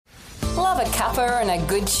a cuppa and a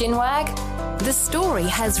good chinwag? The Story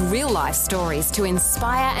has real-life stories to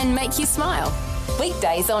inspire and make you smile.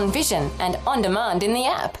 Weekdays on Vision and on demand in the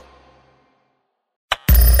app.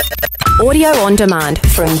 Audio on demand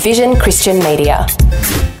from Vision Christian Media.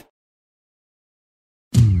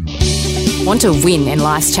 Want to win in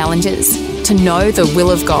life's challenges? To know the will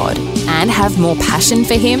of God and have more passion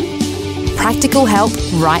for Him? Practical help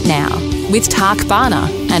right now with Tak Bhana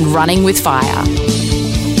and Running with Fire.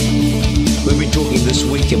 We've been talking this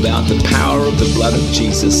week about the power of the blood of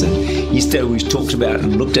Jesus, and yesterday we talked about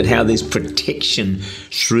and looked at how there's protection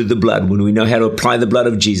through the blood. When we know how to apply the blood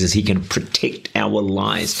of Jesus, He can protect our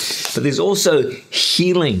lives. But there's also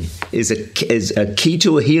healing. Is a key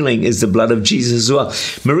to a healing is the blood of Jesus as well.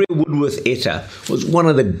 Maria Woodworth-Etter was one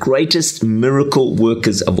of the greatest miracle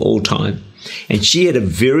workers of all time, and she had a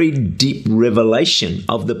very deep revelation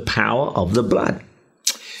of the power of the blood.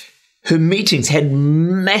 Her meetings had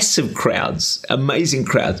massive crowds, amazing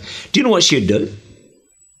crowds. Do you know what she would do?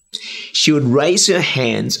 She would raise her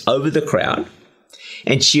hands over the crowd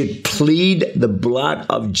and she would plead the blood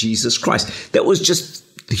of Jesus Christ. That was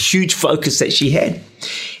just the huge focus that she had.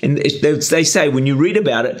 And they say when you read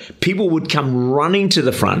about it, people would come running to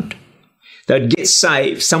the front. They'd get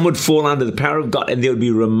saved. Some would fall under the power of God, and there would be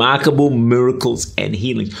remarkable miracles and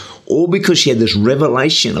healings, all because she had this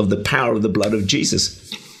revelation of the power of the blood of Jesus.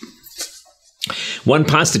 One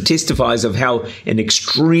pastor testifies of how an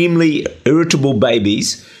extremely irritable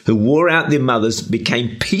babies who wore out their mothers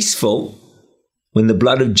became peaceful when the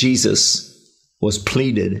blood of Jesus was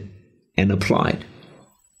pleaded and applied.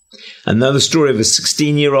 Another story of a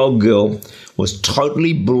 16-year-old girl was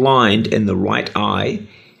totally blind in the right eye,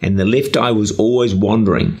 and the left eye was always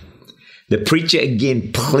wandering. The preacher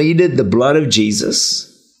again pleaded the blood of Jesus.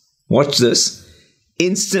 Watch this.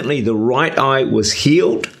 Instantly, the right eye was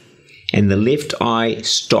healed and the left eye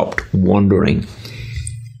stopped wandering.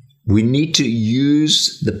 We need to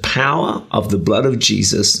use the power of the blood of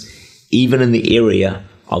Jesus even in the area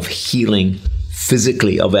of healing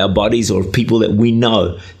physically of our bodies or of people that we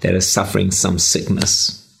know that are suffering some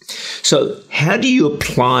sickness. So how do you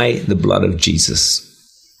apply the blood of Jesus?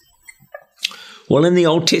 Well, in the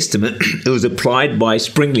Old Testament, it was applied by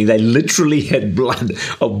sprinkling. They literally had blood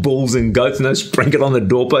of bulls and goats, and they sprinkled it on the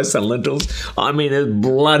doorposts and lintels. I mean, there's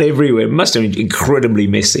blood everywhere. It must have been incredibly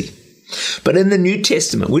messy. But in the New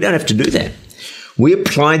Testament, we don't have to do that. We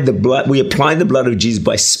apply the blood of Jesus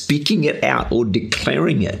by speaking it out or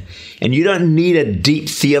declaring it. And you don't need a deep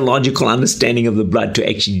theological understanding of the blood to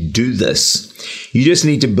actually do this. You just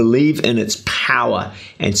need to believe in its power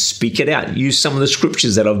and speak it out. Use some of the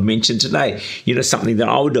scriptures that I've mentioned today. You know, something that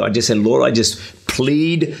I would do. I just said, Lord, I just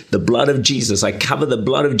plead the blood of Jesus. I cover the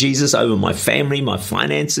blood of Jesus over my family, my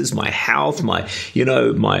finances, my health, my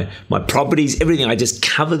properties, everything. I just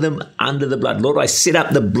cover them under the blood. Lord, I set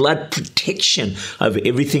up the blood protection over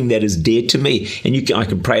everything that is dear to me. And I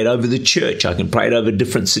can pray it over the church. I can pray it over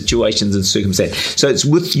different situations and circumstances. So it's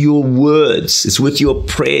with your words. It's with your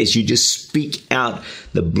prayers. You just speak out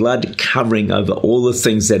the blood covering over all the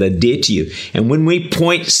things that are dear to you. And when we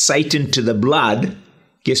point Satan to the blood,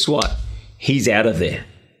 guess what? He's out of there.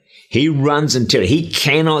 He runs in terror. He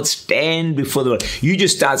cannot stand before the blood. You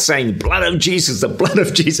just start saying, the blood of Jesus, the blood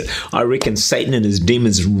of Jesus. I reckon Satan and his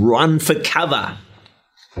demons run for cover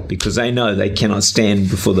because they know they cannot stand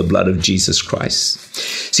before the blood of Jesus Christ.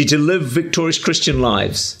 See, to live victorious Christian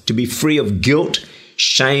lives, to be free of guilt,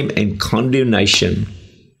 shame, and condemnation,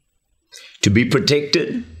 to be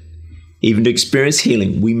protected, even to experience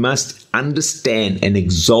healing, we must understand and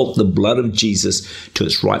exalt the blood of Jesus to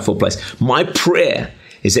its rightful place. My prayer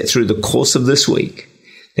is that through the course of this week,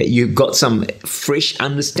 that you've got some fresh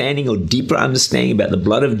understanding or deeper understanding about the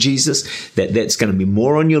blood of Jesus, that's going to be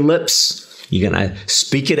more on your lips. You're going to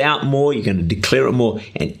speak it out more. You're going to declare it more.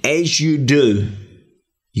 And as you do,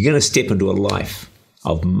 you're going to step into a life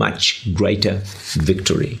of much greater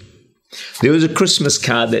victory. There was a Christmas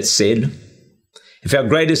card that said, if our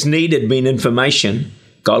greatest need had been information,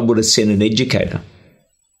 God would have sent an educator.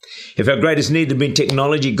 If our greatest need had been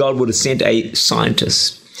technology, God would have sent a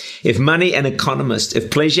scientist. If money, an economist.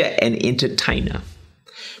 If pleasure, an entertainer.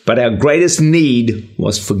 But our greatest need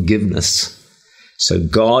was forgiveness. So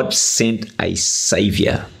God sent a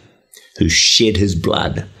Savior who shed his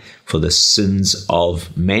blood for the sins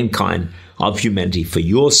of mankind, of humanity, for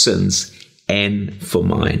your sins and for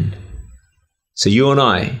mine. So you and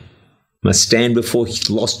I must stand before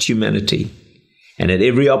lost humanity and at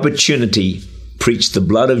every opportunity preach the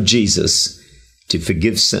blood of Jesus to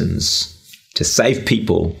forgive sins, to save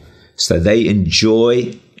people so they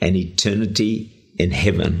enjoy an eternity in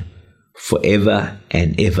heaven forever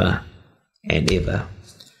and ever and ever.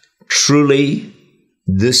 Truly,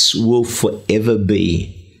 this will forever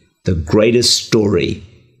be the greatest story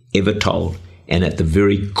ever told. And at the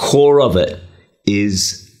very core of it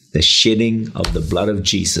is the shedding of the blood of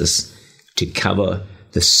Jesus to cover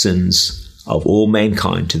the sins of all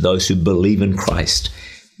mankind, to those who believe in Christ,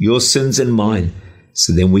 your sins and mine,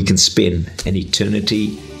 so then we can spend an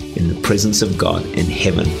eternity in the presence of God in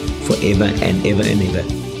heaven forever and ever and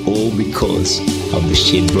ever, all because of the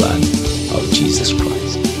shed blood of Jesus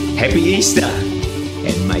Christ. Happy Easter,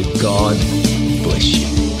 and may God bless you.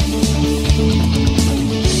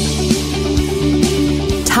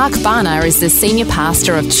 Tak Bhana is the Senior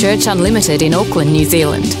Pastor of Church Unlimited in Auckland, New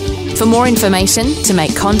Zealand. For more information, to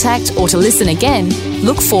make contact or to listen again,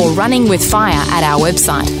 look for Running with Fire at our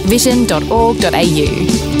website,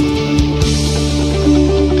 vision.org.au.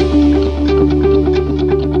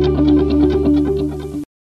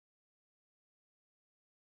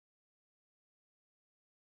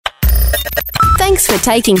 Thanks for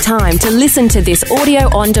taking time to listen to this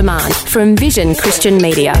audio on demand from Vision Christian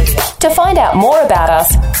Media. To find out more about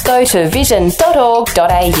us, go to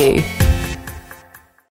vision.org.au.